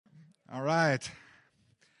All right.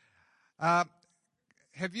 Have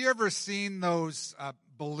you ever seen those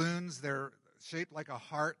balloons? They're shaped like a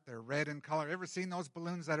heart. They're red in color. Ever seen those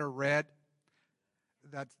balloons that are red?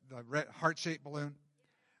 That's the red heart-shaped balloon.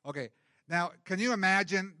 Okay. Now, can you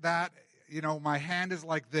imagine that? You know, my hand is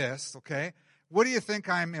like this, okay? What do you think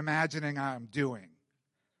I'm imagining I'm doing?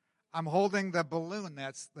 I'm holding the balloon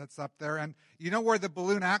that's up there. And you know where the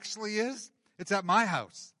balloon actually is? It's at my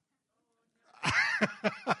house.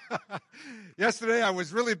 Yesterday, I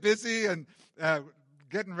was really busy and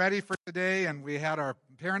getting ready for today, and we had our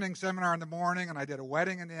parenting seminar in the morning, and I did a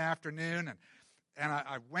wedding in the afternoon, and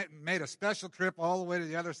I went and made a special trip all the way to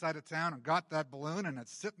the other side of town and got that balloon, and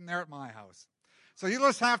it's sitting there at my house. So you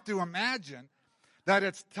just have to imagine that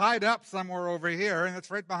it's tied up somewhere over here, and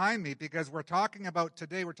it's right behind me, because we're talking about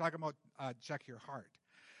check your heart.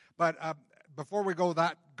 But before we go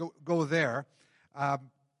there,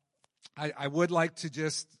 I would like to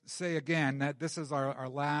just say again that this is our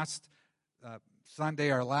last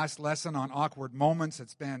Sunday, our last lesson on awkward moments.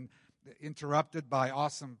 It's been interrupted by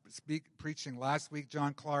awesome preaching last week,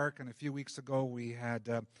 John Clark, and a few weeks ago we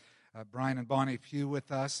had Brian and Bonnie Pugh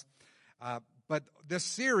with us. But this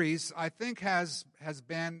series, I think, has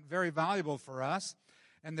been very valuable for us.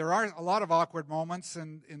 And there are a lot of awkward moments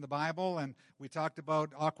in the Bible, and we talked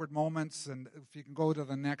about awkward moments. And if you can go to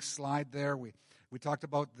the next slide there, we talked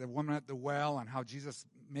about the woman at the well and how Jesus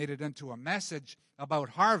made it into a message about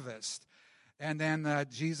harvest. And then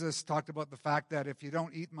Jesus talked about the fact that if you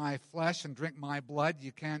don't eat my flesh and drink my blood,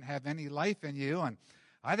 you can't have any life in you. And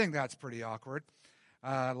I think that's pretty awkward.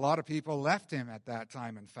 A lot of people left him at that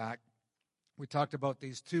time, in fact. We talked about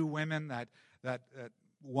these two women that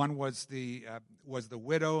one was the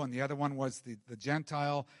widow and the other one was the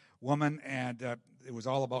Gentile woman, and it was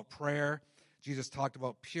all about prayer. Jesus talked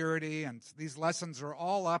about purity, and these sermons are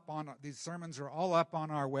all up on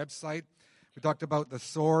our website. We talked about the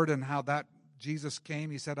sword and how that Jesus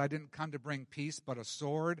came. He said, "I didn't come to bring peace, but a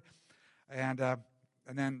sword." And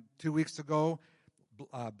then 2 weeks ago,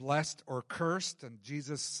 blessed or cursed, and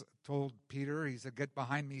Jesus told Peter, he said, "Get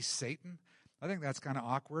behind me, Satan." I think that's kind of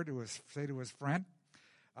awkward to say to his friend.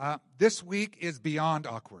 This week is beyond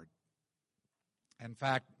awkward. In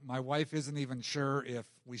fact, my wife isn't even sure if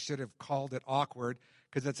we should have called it awkward,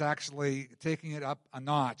 because it's actually taking it up a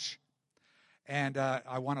notch. And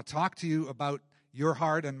I want to talk to you about your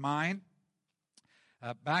heart and mine.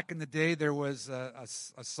 Back in the day, there was a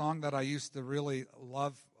song that I used to really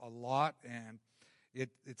love a lot, and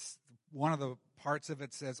it's one of the parts of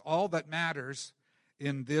it says, "All that matters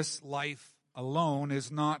in this life alone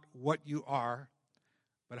is not what you are,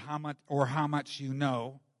 but how much you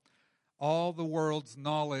know. All the world's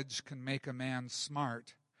knowledge can make a man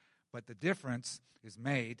smart, but the difference is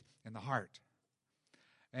made in the heart."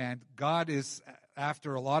 And God is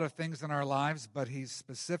after a lot of things in our lives, but he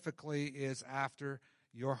specifically is after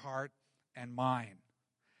your heart and mine.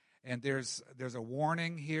 And there's a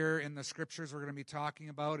warning here in the scriptures we're going to be talking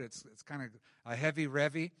about. It's kind of a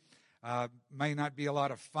heavy-revy. May not be a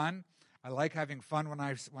lot of fun. I like having fun when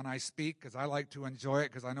I speak, because I like to enjoy it,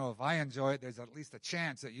 because I know if I enjoy it, there's at least a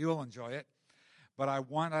chance that you'll enjoy it. But I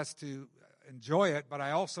want us to enjoy it, but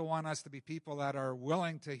I also want us to be people that are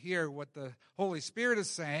willing to hear what the Holy Spirit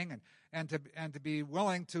is saying, and to be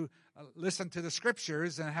willing to listen to the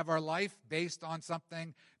scriptures and have our life based on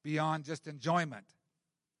something beyond just enjoyment.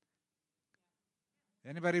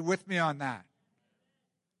 Anybody with me on that?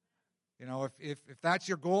 You know, if that's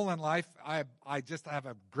your goal in life, I just have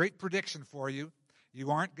a great prediction for you.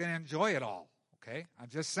 You aren't going to enjoy it all, okay? I'm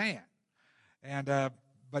just saying. And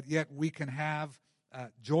but yet we can have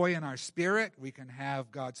joy in our spirit. We can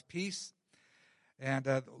have God's peace, and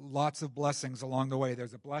lots of blessings along the way.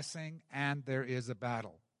 There's a blessing and there is a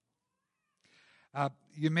battle.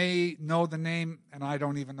 You may know the name, and I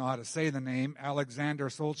don't even know how to say the name, Alexander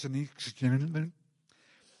Solzhenitsyn.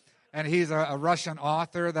 And he's a Russian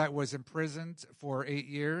author that was imprisoned for 8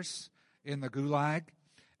 years in the Gulag.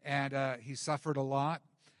 And he suffered a lot.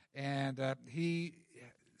 And he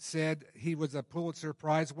said he was a Pulitzer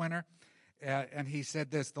Prize winner. And he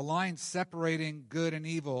said this: "The line separating good and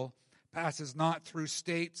evil passes not through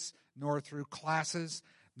states, nor through classes,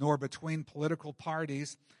 nor between political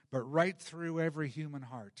parties, but right through every human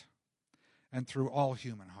heart and through all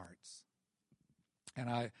human hearts." And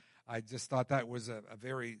I just thought that was a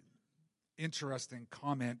very interesting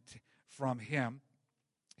comment from him.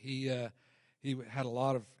 He had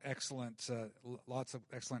lots of excellent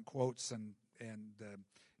quotes, and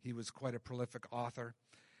he was quite a prolific author,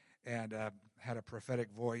 and had a prophetic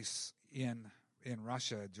voice in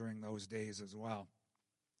Russia during those days as well.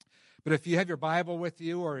 But if you have your Bible with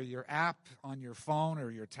you or your app on your phone or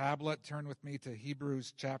your tablet, turn with me to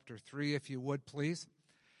Hebrews chapter 3, if you would, please.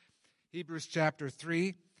 Hebrews chapter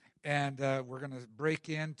 3, and we're going to break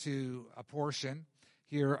into a portion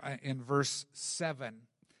here in verse 7.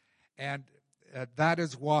 And that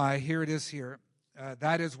is why, here it is here,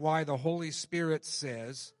 that is why the Holy Spirit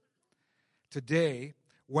says, today,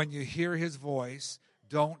 when you hear his voice,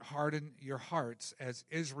 don't harden your hearts as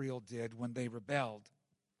Israel did when they rebelled,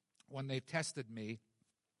 when they tested me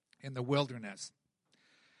in the wilderness.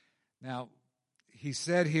 Now, he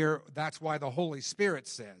said here, that's why the Holy Spirit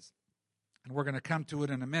says, and we're going to come to it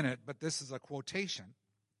in a minute, but this is a quotation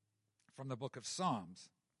from the book of Psalms.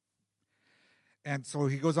 And so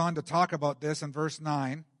he goes on to talk about this in verse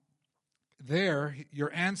 9. There,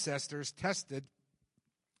 your ancestors tested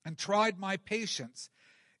and tried my patience,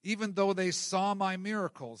 even though they saw my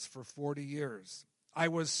miracles for 40 years. I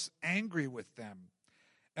was angry with them,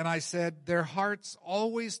 and I said, their hearts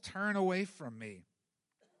always turn away from me.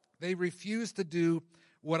 They refuse to do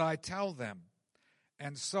what I tell them.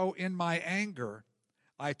 And so in my anger,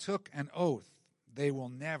 I took an oath. They will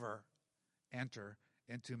never enter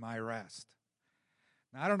into my rest.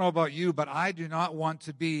 Now, I don't know about you, but I do not want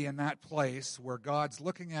to be in that place where God's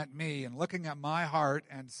looking at me and looking at my heart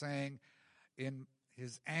and saying in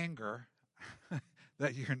his anger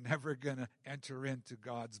that you're never going to enter into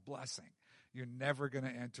God's blessing. You're never going to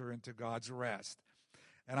enter into God's rest.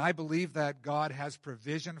 And I believe that God has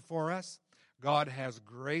provision for us. God has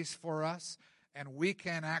grace for us. And we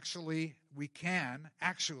can actually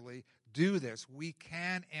do this. We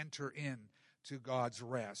can enter into God's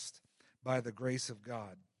rest by the grace of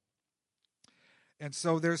God. And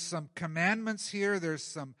so there's some commandments here. There's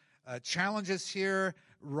some challenges here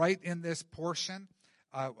right in this portion.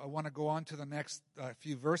 I want to go on to the next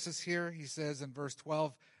few verses here. He says in verse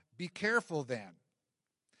 12, be careful then.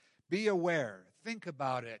 Be aware. Think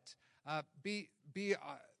about it. Take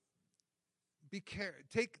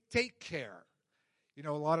care. You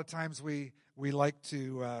know, a lot of times we like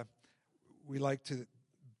to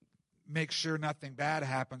make sure nothing bad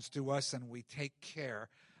happens to us, and we take care.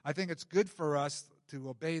 I think it's good for us to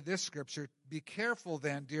obey this scripture. Be careful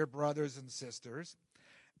then, dear brothers and sisters,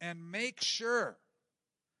 and make sure.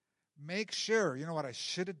 You know what I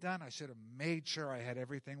should have done? I should have made sure I had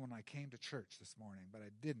everything when I came to church this morning, but I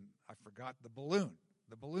didn't. I forgot the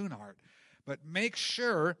balloon heart. But make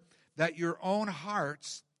sure that your own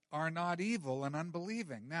hearts are not evil and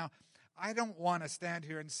unbelieving. Now, I don't want to stand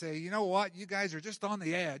here and say, you know what, you guys are just on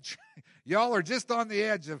the edge. Y'all are just on the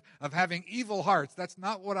edge of having evil hearts. That's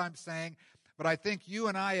not what I'm saying. But I think you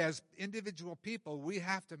and I, as individual people, we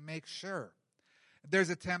have to make sure. There's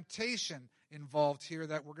a temptation involved here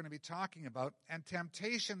that we're going to be talking about, and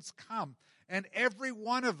temptations come, and every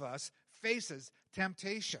one of us faces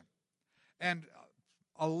temptation. And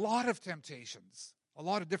a lot of temptations, a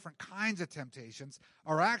lot of different kinds of temptations,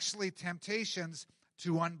 are actually temptations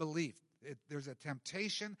to unbelief. There's a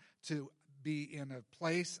temptation to be in a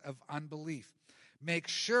place of unbelief. Make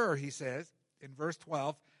sure, he says in verse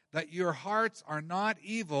 12, that your hearts are not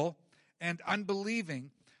evil and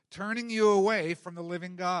unbelieving, turning you away from the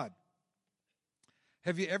living God.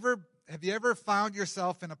 Have you ever found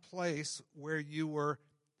yourself in a place where you were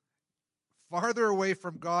farther away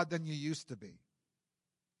from God than you used to be?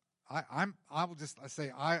 I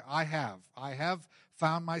have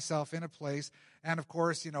found myself in a place, and of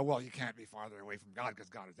course, you can't be farther away from God because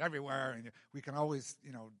God is everywhere, and we can always,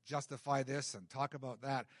 justify this and talk about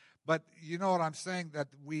that. But you know what I'm saying, that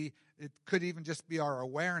it could even just be our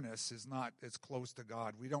awareness is not as close to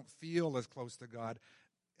God. We don't feel as close to God,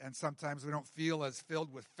 and sometimes we don't feel as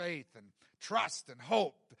filled with faith and trust and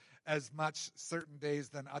hope as much certain days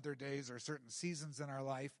than other days or certain seasons in our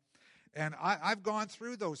life. And I've gone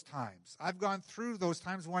through those times. I've gone through those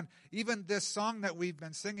times when even this song that we've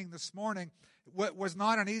been singing this morning was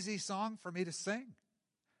not an easy song for me to sing.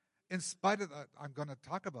 In spite of that, I'm going to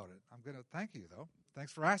talk about it. I'm going to thank you, though.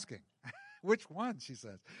 Thanks for asking. Which one, she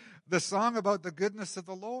says. The song about the goodness of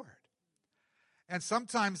the Lord. And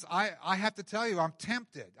sometimes I have to tell you, I'm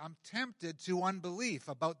tempted. I'm tempted to unbelief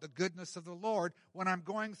about the goodness of the Lord when I'm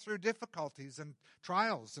going through difficulties and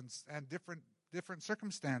trials and different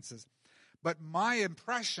circumstances. But my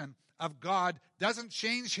impression of God doesn't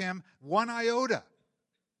change him one iota.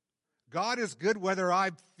 God is good whether I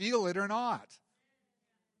feel it or not.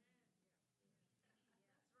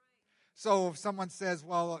 So if someone says,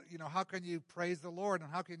 well, how can you praise the Lord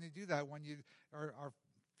and how can you do that when you are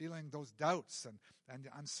feeling those doubts and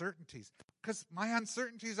uncertainties? Because my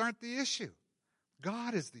uncertainties aren't the issue.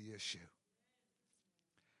 God is the issue.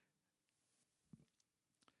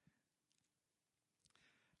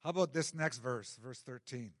 How about this next verse, verse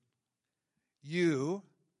 13? You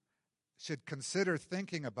should consider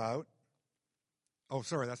thinking about, oh,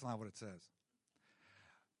 sorry, that's not what it says.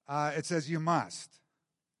 It says you must.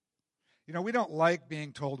 You know, we don't like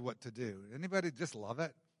being told what to do. Anybody just love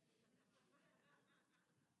it?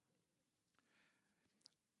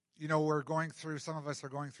 You know, some of us are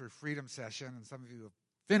going through Freedom Session, and some of you have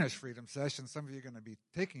finished Freedom Session. Some of you are going to be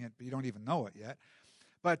taking it, but you don't even know it yet.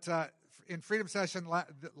 But in Freedom Session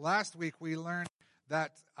last week, we learned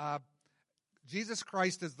that Jesus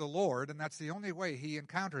Christ is the Lord, and that's the only way he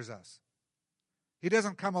encounters us. He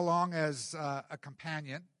doesn't come along as a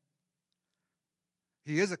companion.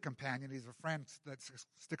 He is a companion. He's a friend that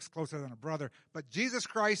sticks closer than a brother. But Jesus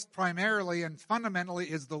Christ primarily and fundamentally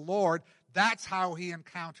is the Lord. That's how he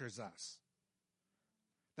encounters us.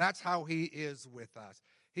 That's how he is with us.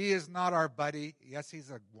 He is not our buddy. Yes, he's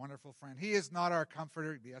a wonderful friend. He is not our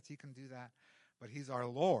comforter. Yes, he can do that. But he's our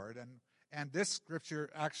Lord. And this scripture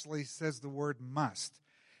actually says the word must.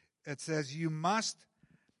 It says you must,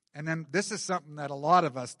 and then this is something that a lot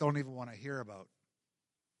of us don't even want to hear about.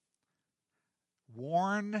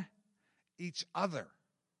 Warn each other.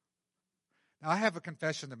 Now, I have a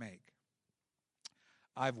confession to make.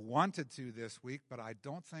 I've wanted to this week, but I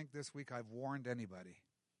don't think this week I've warned anybody.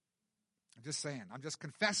 I'm just saying. I'm just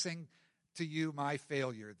confessing to you my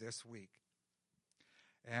failure this week.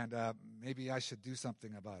 And maybe I should do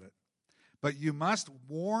something about it. But you must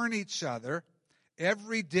warn each other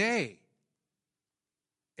every day.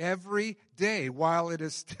 Every day while it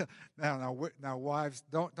is still. Now, wives,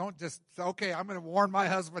 don't just say, okay, I'm going to warn my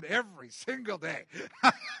husband every single day.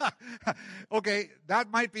 Okay, that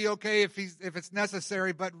might be okay if it's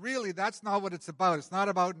necessary, but really that's not what it's about. It's not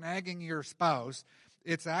about nagging your spouse.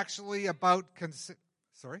 It's actually about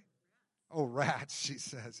sorry? Oh, rats, she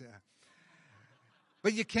says, yeah.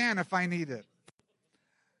 But you can if I need it.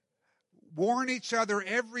 Warn each other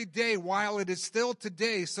every day while it is still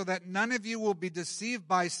today, so that none of you will be deceived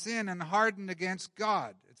by sin and hardened against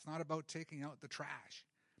God. It's not about taking out the trash.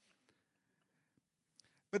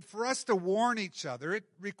 But for us to warn each other, it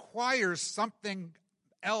requires something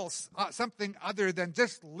else, something other than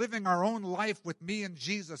just living our own life with me and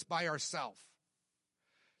Jesus by ourselves.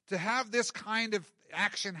 To have this kind of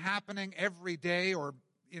action happening every day, or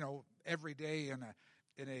every day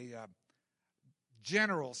in a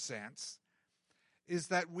general sense, is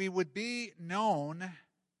that we would be known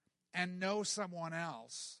and know someone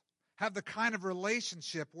else, have the kind of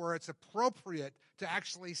relationship where it's appropriate to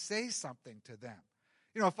actually say something to them.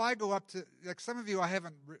 You know, if I go up to, like some of you I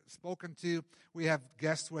haven't spoken to, we have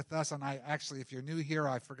guests with us, and if you're new here,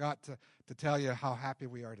 I forgot to tell you how happy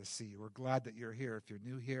we are to see you. We're glad that you're here. If you're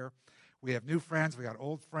new here, we have new friends. We got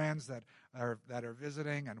old friends that are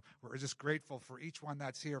visiting, and we're just grateful for each one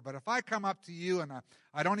that's here. But if I come up to you and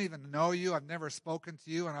I don't even know you, I've never spoken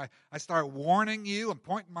to you, and I start warning you and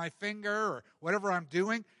pointing my finger or whatever I'm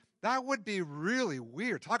doing, that would be really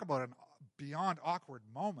weird. Talk about an beyond awkward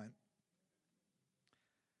moment.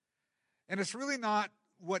 And it's really not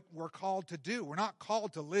what we're called to do. We're not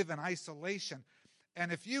called to live in isolation.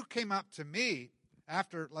 And if you came up to me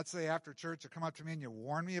let's say after church, you come up to me and you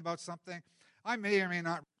warn me about something, I may or may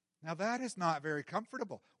not. Now that is not very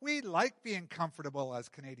comfortable. We like being comfortable as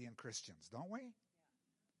Canadian Christians, don't we?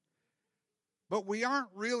 But we aren't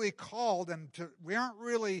really called, we aren't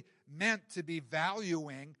really meant to be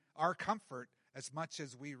valuing our comfort as much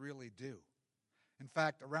as we really do. In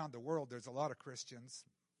fact, around the world, there's a lot of Christians.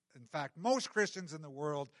 In fact, most Christians in the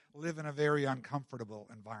world live in a very uncomfortable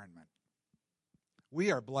environment.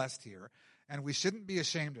 We are blessed here, and we shouldn't be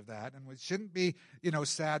ashamed of that, and we shouldn't be,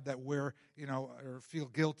 sad that we're, or feel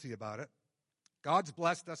guilty about it. God's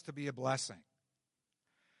blessed us to be a blessing.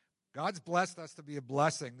 God's blessed us to be a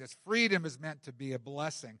blessing. This freedom is meant to be a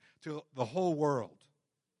blessing to the whole world.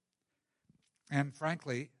 And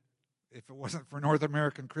frankly, if it wasn't for North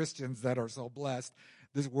American Christians that are so blessed,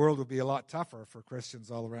 this world would be a lot tougher for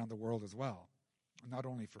Christians all around the world as well, not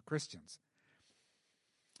only for Christians.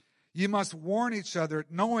 You must warn each other,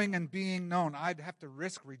 knowing and being known. I'd have to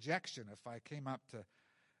risk rejection if I came up to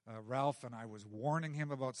Ralph and I was warning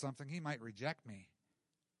him about something. He might reject me.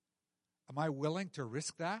 Am I willing to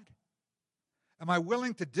risk that? Am I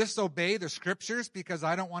willing to disobey the scriptures because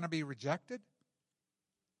I don't want to be rejected?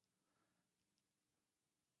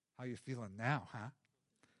 How are you feeling now, huh?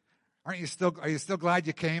 Are you still glad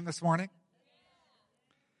you came this morning?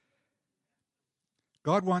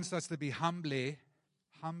 God wants us to be humbly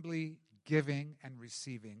giving and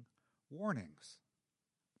receiving warnings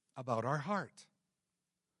about our heart.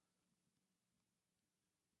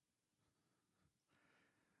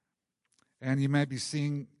 And you might be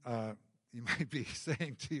seeing You might be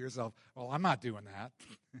saying to yourself, well, I'm not doing that.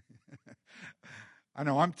 I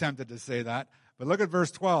know I'm tempted to say that. But look at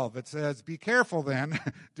verse 12. It says, be careful then,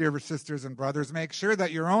 dear sisters and brothers. Make sure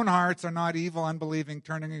that your own hearts are not evil, unbelieving,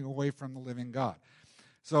 turning away from the living God.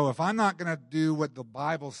 So if I'm not going to do what the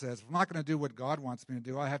Bible says, if I'm not going to do what God wants me to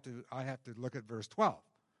do, I have to look at verse 12.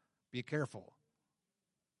 Be careful.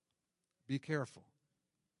 Be careful.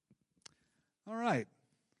 All right.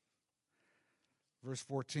 Verse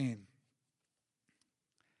 14.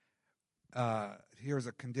 Here's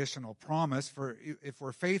a conditional promise. For if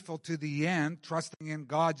we're faithful to the end, trusting in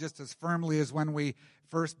God just as firmly as when we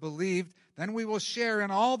first believed, then we will share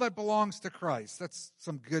in all that belongs to Christ. That's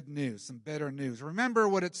some good news, some better news. Remember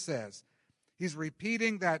what it says. He's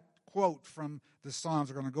repeating that quote from the Psalms.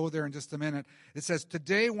 We're going to go there in just a minute. It says,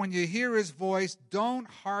 today when you hear his voice, don't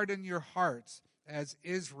harden your hearts as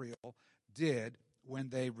Israel did when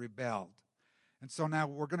they rebelled. And so now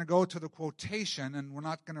we're going to go to the quotation, and we're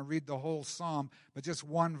not going to read the whole psalm, but just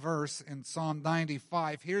one verse in Psalm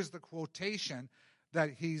 95. Here's the quotation that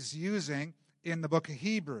he's using in the book of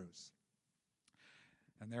Hebrews.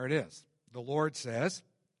 And there it is. The Lord says,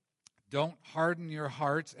 don't harden your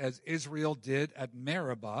hearts as Israel did at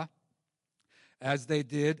Meribah, as they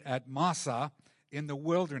did at Massah in the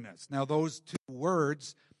wilderness. Now those two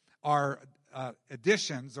words are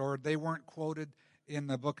additions, or they weren't quoted in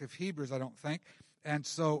the book of Hebrews, I don't think. And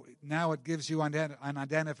so now it gives you an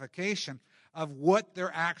identification of what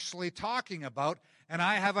they're actually talking about. And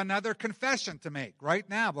I have another confession to make right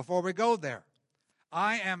now before we go there.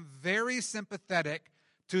 I am very sympathetic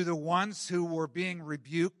to the ones who were being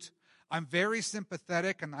rebuked. I'm very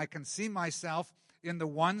sympathetic, and I can see myself in the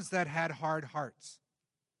ones that had hard hearts.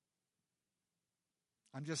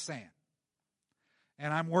 I'm just saying.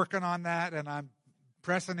 And I'm working on that, and I'm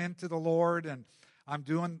pressing into the Lord, and I'm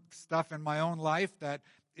doing stuff in my own life that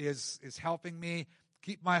is helping me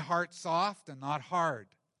keep my heart soft and not hard.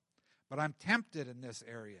 But I'm tempted in this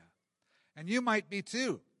area. And you might be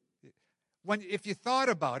too. If you thought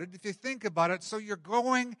about it, if you think about it, so you're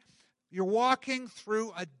walking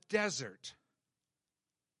through a desert.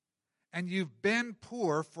 And you've been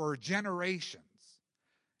poor for generations.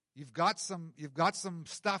 You've got some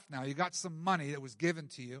stuff now. You got some money that was given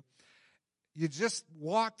to you. You just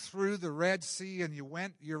walked through the Red Sea and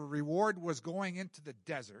your reward was going into the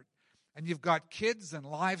desert. And you've got kids and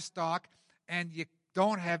livestock and you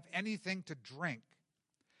don't have anything to drink.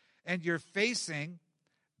 And you're facing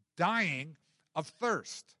dying of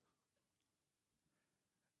thirst.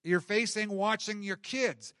 You're facing watching your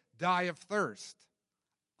kids die of thirst.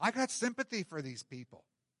 I got sympathy for these people.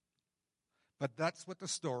 But that's what the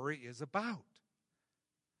story is about.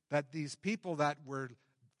 That these people that were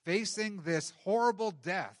facing this horrible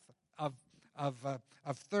death of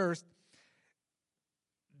thirst,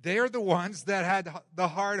 they're the ones that had the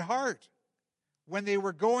hard heart. When they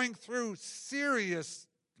were going through serious,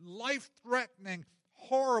 life-threatening,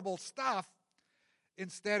 horrible stuff,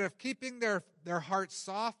 instead of keeping their hearts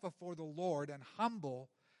soft before the Lord and humble,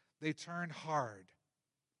 they turned hard.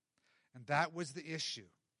 And that was the issue.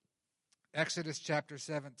 Exodus chapter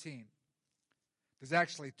 17. There's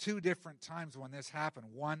actually two different times when this happened.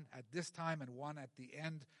 One at this time and one at the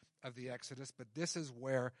end of the Exodus. But this is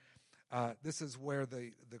where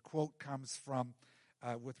the quote comes from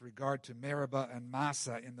with regard to Meribah and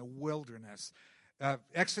Massah in the wilderness.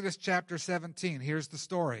 Exodus chapter 17. Here's the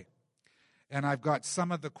story. And I've got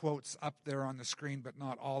some of the quotes up there on the screen, but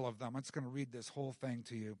not all of them. I'm just going to read this whole thing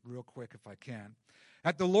to you real quick if I can.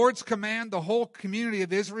 At the Lord's command, the whole community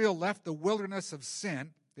of Israel left the wilderness of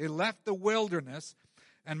sin. They left the wilderness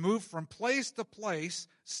and moved from place to place,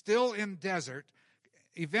 still in desert.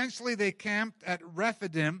 Eventually they camped at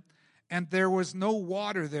Rephidim, and there was no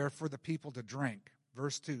water there for the people to drink.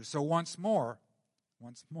 Verse 2. So once more,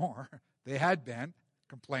 they had been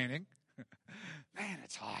complaining. Man,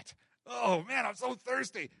 it's hot. Oh, man, I'm so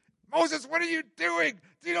thirsty. Moses, what are you doing?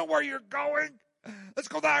 Do you know where you're going? Let's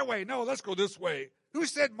go that way. No, let's go this way. Who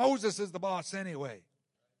said Moses is the boss anyway?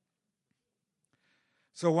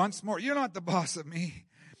 So once more, you're not the boss of me.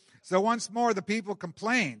 So once more, the people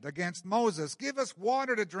complained against Moses. Give us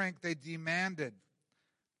water to drink, they demanded.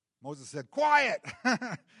 Moses said, quiet.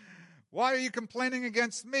 Why are you complaining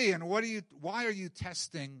against me? And why are you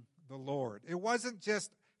testing the Lord? It wasn't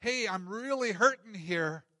just, hey, I'm really hurting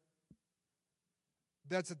here.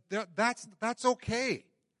 That's okay.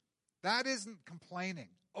 That isn't complaining.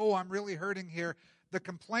 Oh, I'm really hurting here. The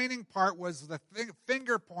complaining part was the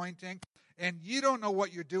finger pointing, and you don't know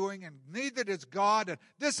what you're doing, and neither does God, and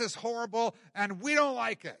this is horrible, and we don't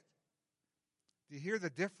like it. Do you hear the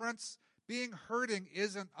difference? Being hurting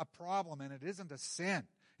isn't a problem, and it isn't a sin.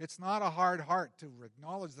 It's not a hard heart to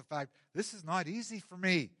acknowledge the fact, this is not easy for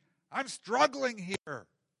me. I'm struggling here.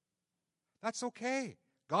 That's okay.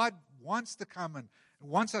 God wants to come and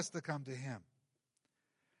wants us to come to him.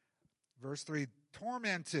 Verse 3,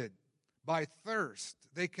 tormented by thirst,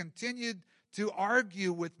 they continued to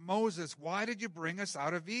argue with Moses, why did you bring us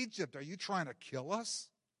out of Egypt? Are you trying to kill us?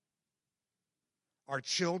 Our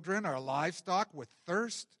children, our livestock with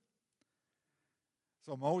thirst?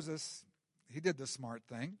 So Moses, he did the smart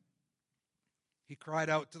thing. He cried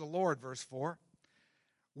out to the Lord, verse 4.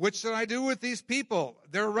 What should I do with these people?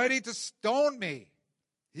 They're ready to stone me.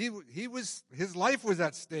 His life was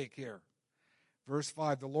at stake here. Verse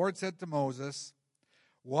 5, the Lord said to Moses,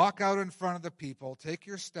 walk out in front of the people, take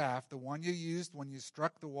your staff, the one you used when you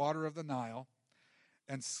struck the water of the Nile,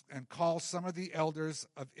 and call some of the elders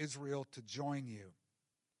of Israel to join you.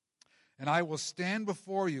 And I will stand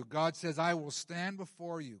before you. God says, I will stand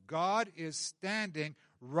before you. God is standing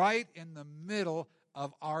right in the middle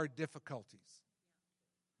of our difficulties.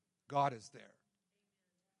 God is there.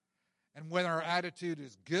 And when our attitude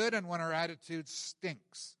is good and when our attitude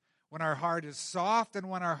stinks, when our heart is soft and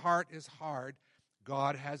when our heart is hard,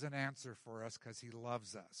 God has an answer for us because he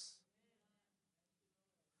loves us.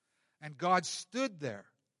 And God stood there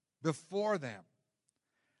before them.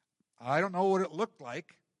 I don't know what it looked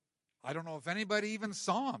like. I don't know if anybody even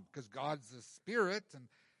saw him because God's a spirit and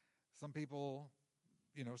some people,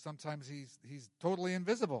 sometimes he's totally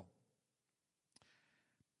invisible.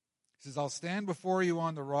 He says, I'll stand before you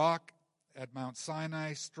on the rock at Mount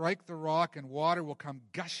Sinai, strike the rock and water will come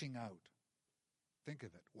gushing out. Think of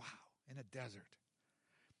it. Wow, in a desert.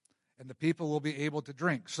 And the people will be able to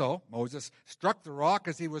drink. So Moses struck the rock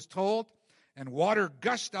as he was told, and water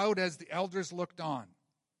gushed out as the elders looked on.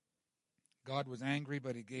 God was angry,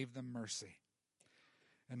 but he gave them mercy.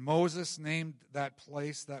 And Moses named that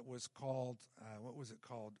place that was called,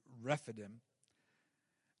 Rephidim.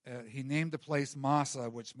 He named the place Massa,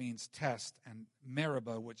 which means test, and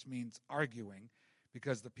Meribah, which means arguing,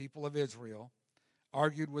 because the people of Israel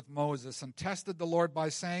argued with Moses and tested the Lord by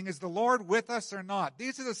saying, is the Lord with us or not?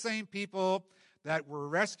 These are the same people that were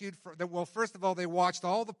rescued. First of all, they watched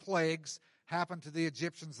all the plagues happen to the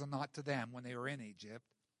Egyptians and not to them when they were in Egypt.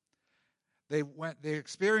 They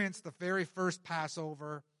experienced the very first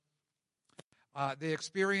Passover. They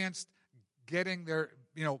experienced getting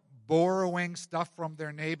borrowing stuff from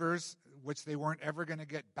their neighbors, which they weren't ever going to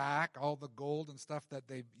get back, all the gold and stuff that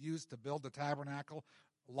they used to build the tabernacle,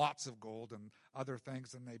 lots of gold and other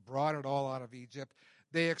things, and they brought it all out of Egypt.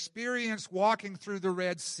 They experienced walking through the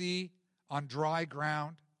Red Sea on dry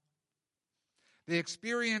ground. They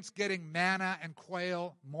experienced getting manna and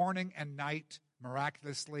quail morning and night,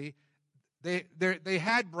 miraculously. They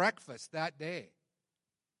had breakfast that day,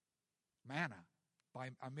 manna, by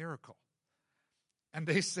a miracle. And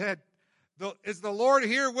they said, is the Lord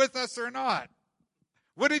here with us or not?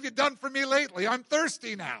 What have you done for me lately? I'm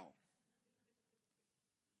thirsty now.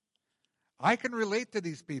 I can relate to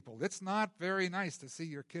these people. It's not very nice to see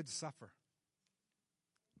your kids suffer.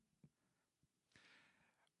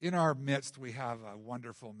 In our midst, we have a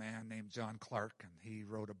wonderful man named John Clark, and he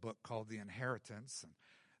wrote a book called The Inheritance. And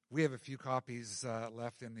we have a few copies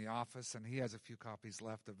left in the office, and he has a few copies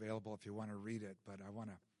left available if you want to read it. But I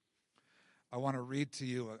want to read to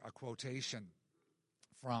you a quotation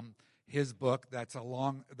from his book that's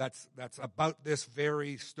about this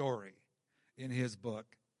very story in his book.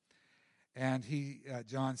 And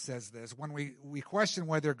John says this, when we question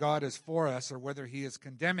whether God is for us or whether he is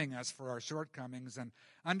condemning us for our shortcomings, and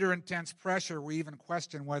under intense pressure, we even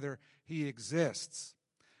question whether he exists.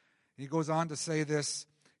 He goes on to say this,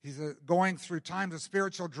 he's going through times of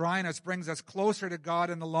spiritual dryness brings us closer to God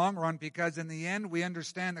in the long run, because in the end, we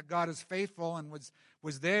understand that God is faithful and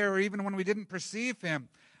was there even when we didn't perceive him.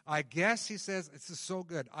 I guess, he says, this is so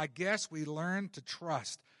good, I guess we learn to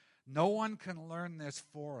trust. No one can learn this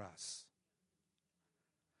for us.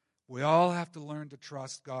 We all have to learn to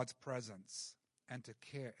trust God's presence and to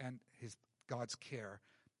care and God's care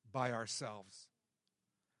by ourselves.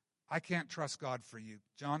 I can't trust God for you.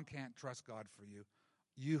 John can't trust God for you.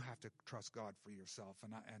 You have to trust God for yourself,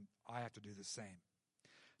 and I have to do the same.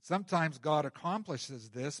 Sometimes God accomplishes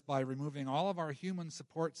this by removing all of our human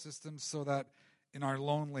support systems so that in our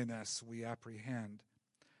loneliness we apprehend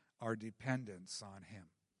our dependence on him.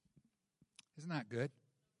 Isn't that good?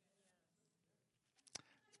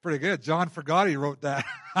 Pretty good. John forgot he wrote that.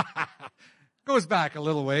 Goes back a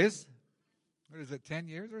little ways. What is it, 10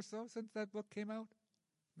 years or so since that book came out?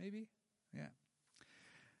 Maybe? Yeah.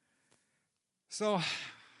 So,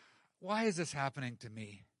 why is this happening to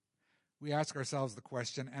me? we ask ourselves the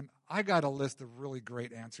question, and I got a list of really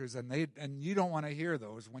great answers, and you don't want to hear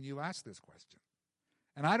those when you ask this question.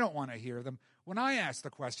 And I don't want to hear them when I ask the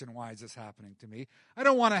question, why is this happening to me? I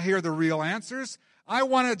don't want to hear the real answers. I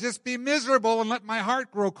want to just be miserable and let my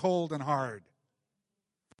heart grow cold and hard.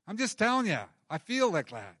 I'm just telling you, I feel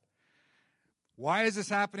like that. Why is this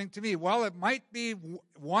happening to me? Well, it might be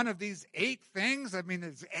one of these 8 things. I mean,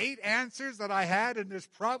 there's 8 answers that I had, and there's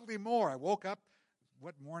probably more. I woke up,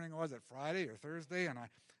 what morning was it, Friday or Thursday? And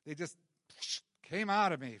they just came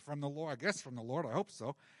out of me from the Lord. I guess from the Lord, I hope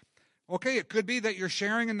so. Okay, it could be that you're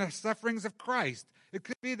sharing in the sufferings of Christ. It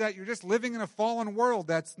could be that you're just living in a fallen world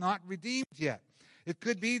that's not redeemed yet. It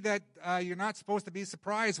could be that you're not supposed to be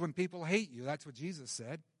surprised when people hate you. That's what Jesus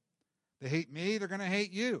said. They hate me, they're going to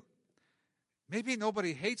hate you. Maybe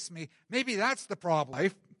nobody hates me. Maybe that's the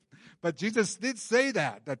problem. But Jesus did say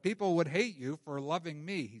that people would hate you for loving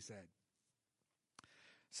me, he said.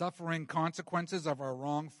 Suffering consequences of our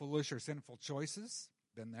wrong, foolish, or sinful choices.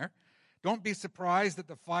 Been there. Don't be surprised at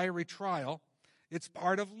the fiery trial. It's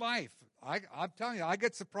part of life. I'm telling you, I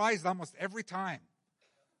get surprised almost every time.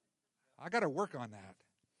 I got to work on that.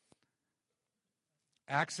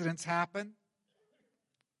 Accidents happen.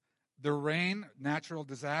 The rain, natural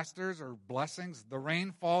disasters or blessings, the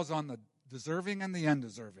rain falls on the deserving and the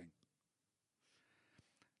undeserving.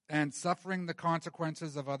 And suffering the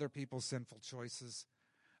consequences of other people's sinful choices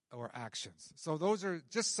or actions. So those are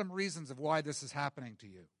just some reasons of why this is happening to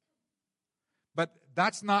you. But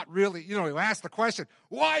that's not really, you ask the question,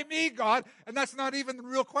 why me, God? And that's not even the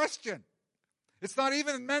real question. It's not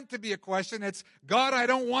even meant to be a question. It's, God, I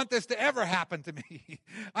don't want this to ever happen to me.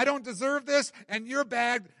 I don't deserve this, and you're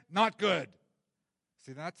bad, not good.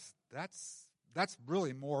 See, that's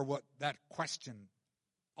really more what that question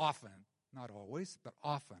often, not always, but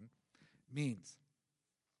often means.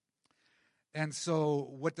 And so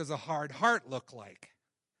what does a hard heart look like?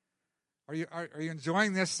 Are you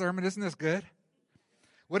enjoying this sermon? Isn't this good?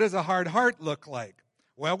 What does a hard heart look like?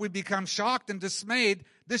 Well, we become shocked and dismayed.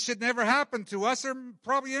 This should never happen to us or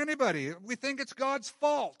probably anybody. We think it's God's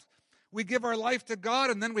fault. We give our life to God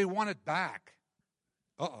and then we want it back.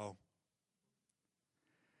 Uh-oh.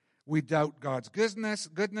 We doubt God's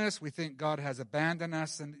goodness. We think God has abandoned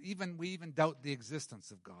us, and we even doubt the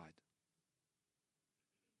existence of God.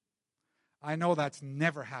 I know that's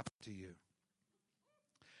never happened to you.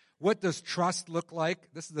 What does trust look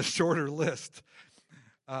like? This is a shorter list.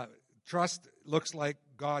 Trust looks like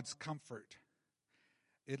God's comfort.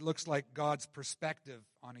 It looks like God's perspective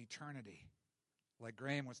on eternity, like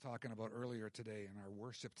Graham was talking about earlier today in our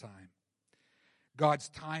worship time. God's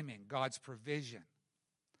timing, God's provision.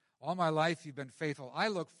 All my life you've been faithful. I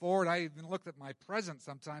look forward. I even looked at my present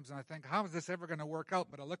sometimes and I think, how is this ever going to work out?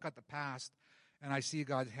 But I look at the past and I see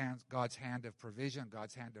God's hand of provision,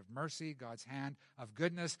 God's hand of mercy, God's hand of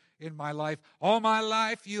goodness in my life. All my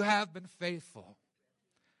life you have been faithful.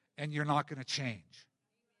 And you're not going to change.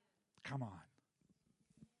 Come on.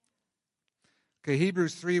 Okay,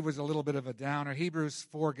 Hebrews 3 was a little bit of a downer. Hebrews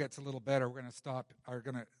 4 gets a little better. We're going to stop. We're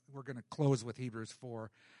going to close with Hebrews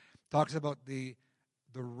 4. Talks about the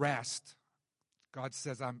rest. God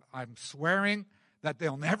says, I'm swearing that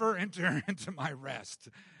they'll never enter into my rest.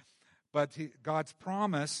 But God's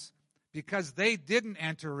promise, because they didn't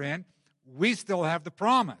enter in, we still have the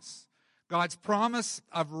promise. God's promise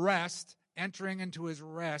of rest, entering into his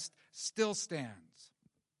rest, still stands.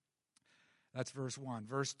 That's verse 1.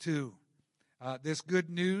 Verse 2. This good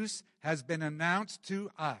news has been announced to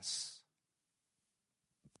us.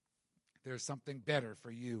 There's something better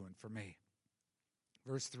for you and for me.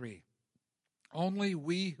 Verse 3. Only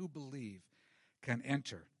we who believe can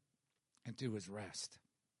enter into his rest.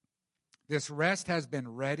 This rest has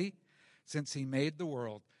been ready since he made the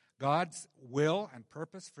world. God's will and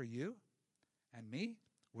purpose for you and me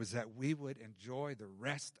was that we would enjoy the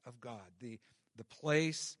rest of God, the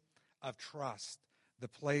place of trust, the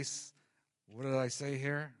place, what did I say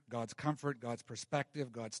here? God's comfort, God's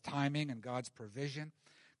perspective, God's timing, and God's provision,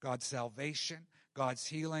 God's salvation, God's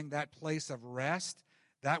healing, that place of rest.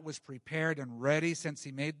 That was prepared and ready since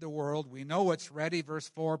he made the world. We know it's ready, verse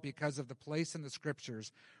 4, because of the place in the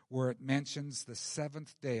Scriptures where it mentions the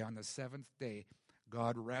seventh day. On the seventh day,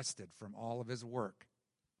 God rested from all of his work.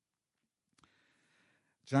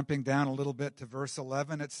 Jumping down a little bit to verse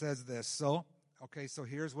 11, it says this. So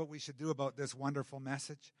here's what we should do about this wonderful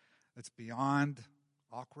message that's beyond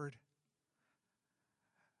awkward.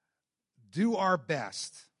 Do our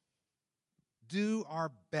best. Do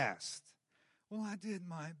our best. Well, I did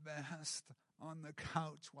my best on the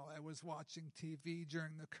couch while I was watching TV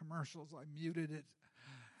during the commercials. I muted it.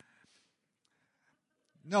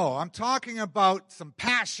 No, I'm talking about some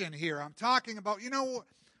passion here. I'm talking about,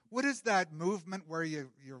 what is that movement where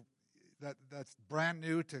that's brand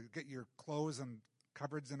new to get your clothes and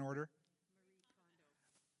cupboards in order?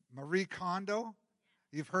 Marie Kondo.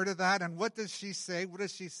 You've heard of that? And what does she say? What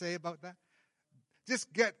does she say about that? Just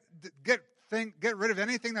get rid of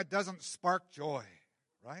anything that doesn't spark joy,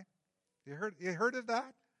 right? You heard of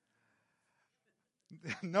that?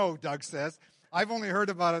 No, Doug says. I've only heard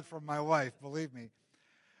about it from my wife, believe me.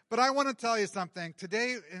 But I want to tell you something.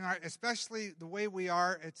 Today, especially the way we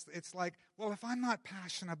are, it's like, well, if I'm not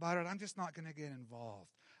passionate about it, I'm just not going to get involved.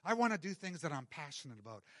 I want to do things that I'm passionate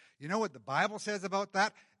about. You know what the Bible says about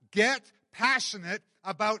that? Get passionate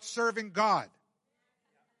about serving God.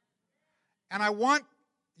 And I want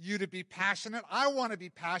you to be passionate. I want to be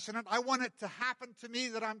passionate. I want it to happen to me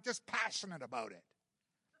that I'm just passionate about it.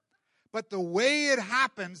 But the way it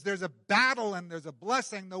happens, there's a battle and there's a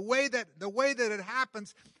blessing. The way that it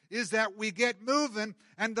happens is that we get moving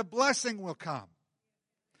and the blessing will come.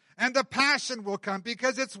 And the passion will come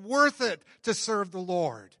because it's worth it to serve the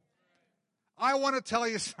Lord. I want to tell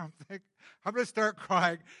you something. I'm going to start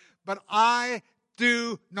crying. But I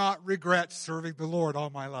do not regret serving the Lord all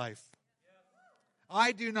my life.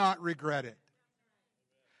 I do not regret it.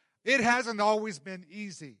 It hasn't always been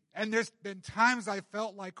easy. And there's been times I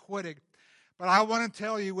felt like quitting. But I want to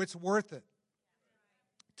tell you it's worth it.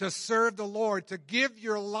 To serve the Lord, to give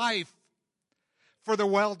your life for the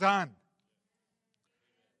well done.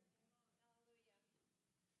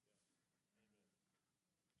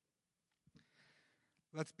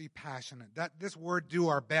 Let's be passionate. This word, do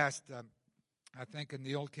our best, I think in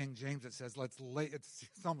the Old King James it says, it's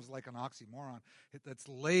almost like an oxymoron. Let's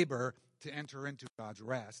labor to enter into God's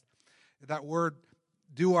rest. That word,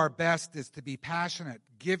 do our best, is to be passionate,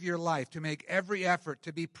 give your life, to make every effort,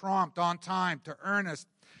 to be prompt, on time, to earnest,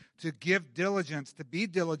 to give diligence, to be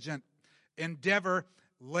diligent, endeavor,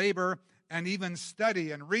 labor, and even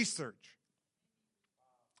study and research.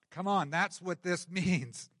 Come on, that's what this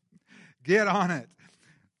means. Get on it.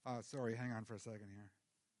 Sorry, hang on for a second here.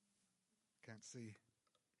 Can't see.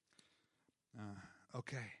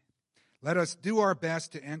 Okay. Let us do our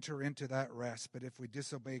best to enter into that rest, but if we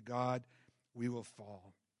disobey God, we will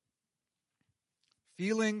fall.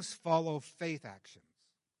 Feelings follow faith actions.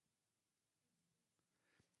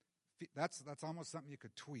 That's almost something you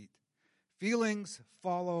could tweet. Feelings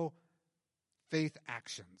follow faith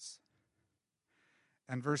actions.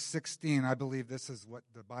 And verse 16, I believe this is what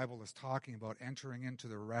the Bible is talking about, entering into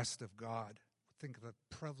the rest of God. Think of the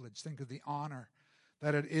privilege, think of the honor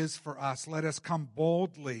that it is for us. Let us come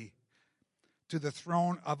boldly to the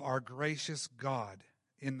throne of our gracious God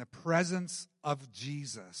in the presence of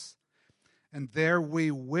Jesus. And there we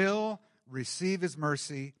will receive his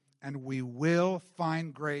mercy and we will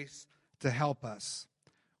find grace to help us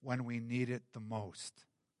when we need it the most.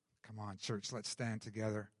 Come on, church, let's stand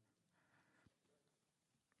together.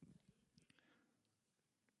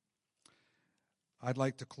 I'd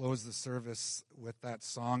like to close the service with that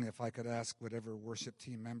song. If I could ask whatever worship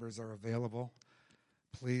team members are available,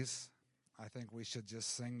 please. I think we should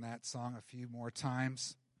just sing that song a few more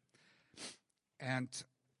times and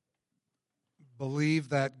believe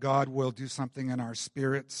that God will do something in our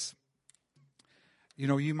spirits. You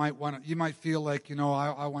know, you might feel like,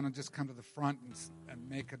 I want to just come to the front and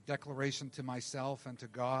make a declaration to myself and to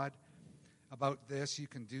God about this. You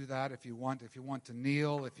can do that if you want. If you want to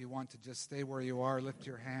kneel, if you want to just stay where you are, lift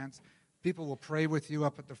your hands. People will pray with you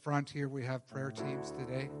up at the front here. We have prayer teams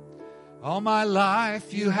today. All my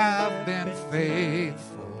life you have been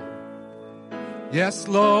faithful. Yes,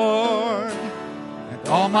 Lord. And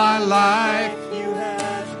all my life you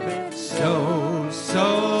have been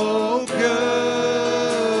so good.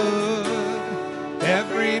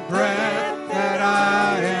 Every breath that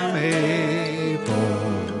I am able,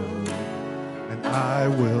 I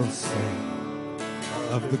will sing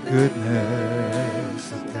of the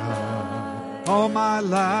goodness of God. All my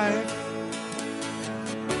life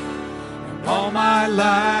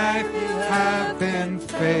you have been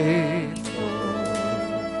faithful.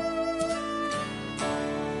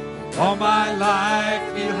 All my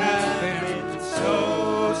life you have been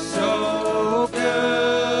so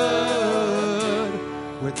good.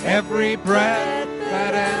 With every breath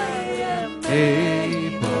that I am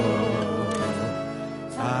able,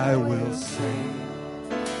 I will sing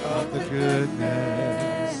of the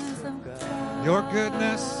goodness of God. Your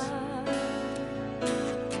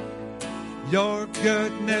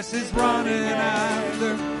goodness is running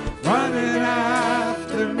after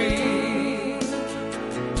me.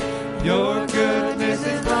 Your goodness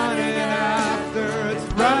is running after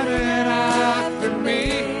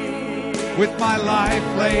me. with my life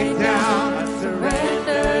laid down. I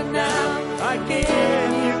surrender now. I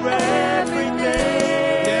give you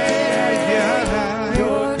everything. Yeah.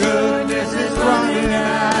 Your goodness is running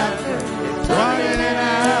after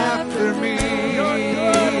me.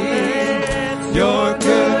 Your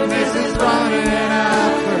goodness is running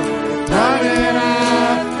after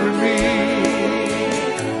me.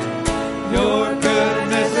 Your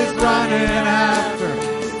goodness is running after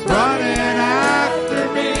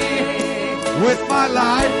me. With my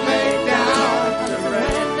life laid down,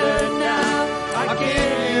 Surrender now. I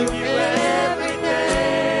give you everything.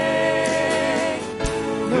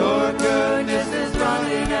 your goodness is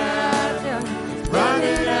running after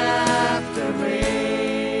me.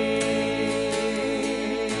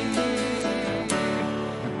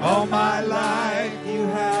 All my life You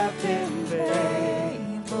have been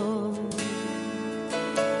faithful.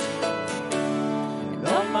 And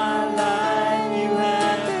all my life you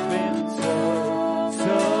have been so,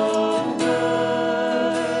 so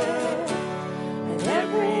good. And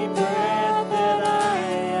every breath that I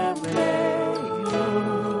am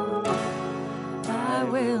able, I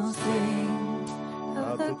will sing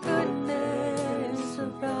of the goodness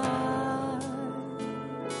of God.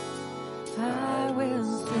 I will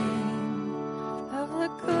sing of the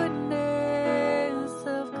goodness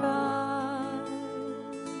of God.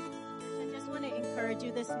 I just want to encourage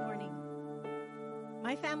you this morning.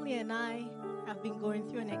 My family and I have been going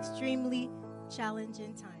through an extremely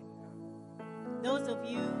challenging time. Those of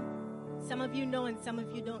you, some of you know and some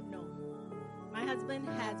of you don't know. My husband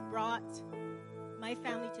has brought my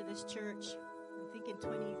family to this church, I think in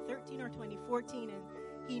 2013 or 2014, and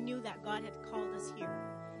he knew that God had called us here.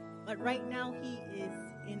 But right now he is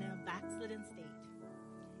in a backslidden state.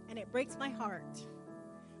 And it breaks my heart.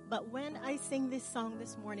 But when I sing this song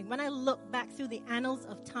this morning, when I look back through the annals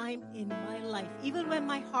of time in my life, even when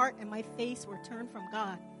my heart and my face were turned from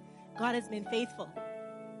God, God has been faithful.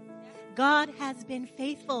 God has been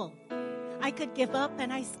faithful. I could give up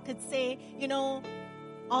and I could say,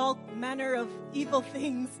 all manner of evil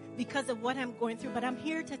things because of what I'm going through. But I'm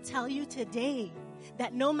here to tell you today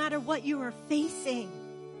that no matter what you are facing,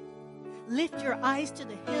 lift your eyes to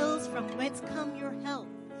the hills from whence come your help,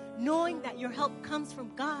 knowing that your help comes from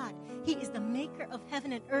God. He is the maker of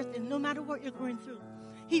heaven and earth, and no matter what you're going through,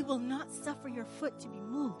 He will not suffer your foot to be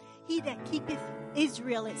moved. He that keepeth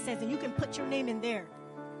Israel, it says, and you can put your name in there,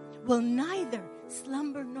 will neither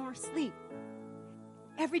slumber nor sleep.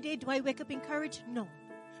 Every day, do I wake up encouraged? No.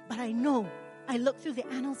 But I know, I look through the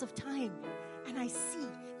annals of time, and I see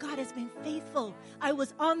God has been faithful. I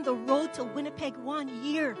was on the road to Winnipeg 1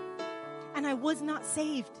 year, and I was not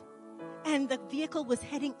saved. And the vehicle was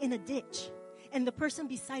heading in a ditch. And the person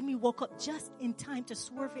beside me woke up just in time to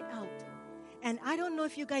swerve it out. And I don't know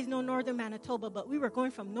if you guys know northern Manitoba, but we were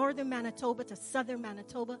going from northern Manitoba to southern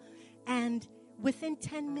Manitoba. And within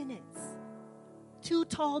 10 minutes, 2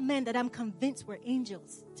 tall men that I'm convinced were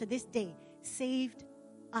angels to this day saved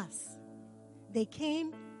us. They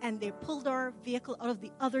came and they pulled our vehicle out of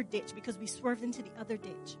the other ditch because we swerved into the other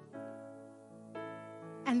ditch.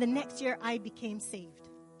 And the next year I became saved.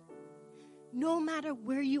 No matter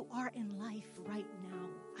where you are in life right now,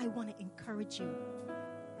 I want to encourage you.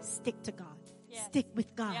 Stick to God. Yes. Stick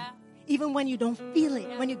with God. Yeah. Even when you don't feel it,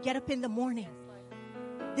 Yeah. when you get up in the morning. Yes,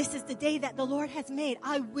 Lord. This is the day that the Lord has made.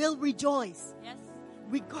 I will rejoice. Yes.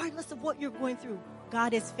 Regardless of what you're going through,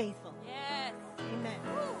 God is faithful. Yes. Amen.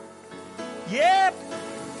 Yep.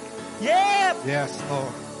 Yep. Yes,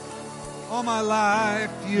 Lord. All my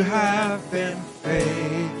life you have been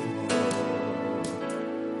faithful.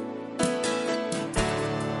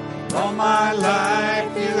 All my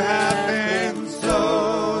life you have been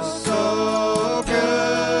so, so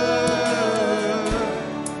good.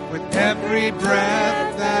 With every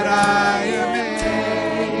breath that I am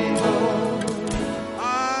able,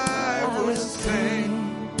 I will sing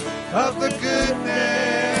of the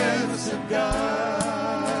goodness of God.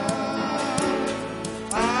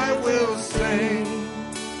 I will sing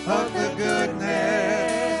of the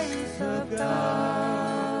goodness of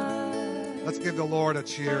God. Let's give the Lord a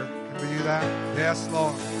cheer. Can we do that? Yes,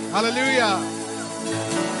 Lord. Hallelujah.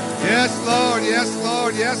 Yes, Lord. Yes,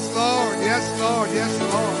 Lord. Yes, Lord. Yes, Lord. Yes,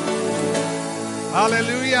 Lord.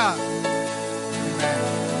 Hallelujah. Amen.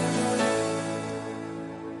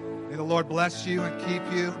 May the Lord bless you and keep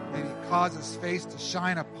you. May He cause His face to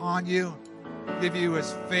shine upon you. Give you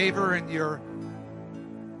His favor in your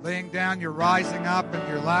laying down, your rising up, and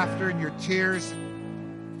your laughter and your tears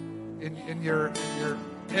in your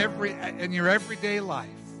everyday life,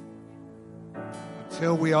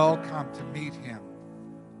 until we all come to meet Him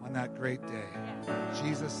on that great day. In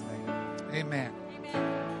Jesus' name, amen. Amen.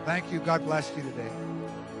 Thank you. God bless you today.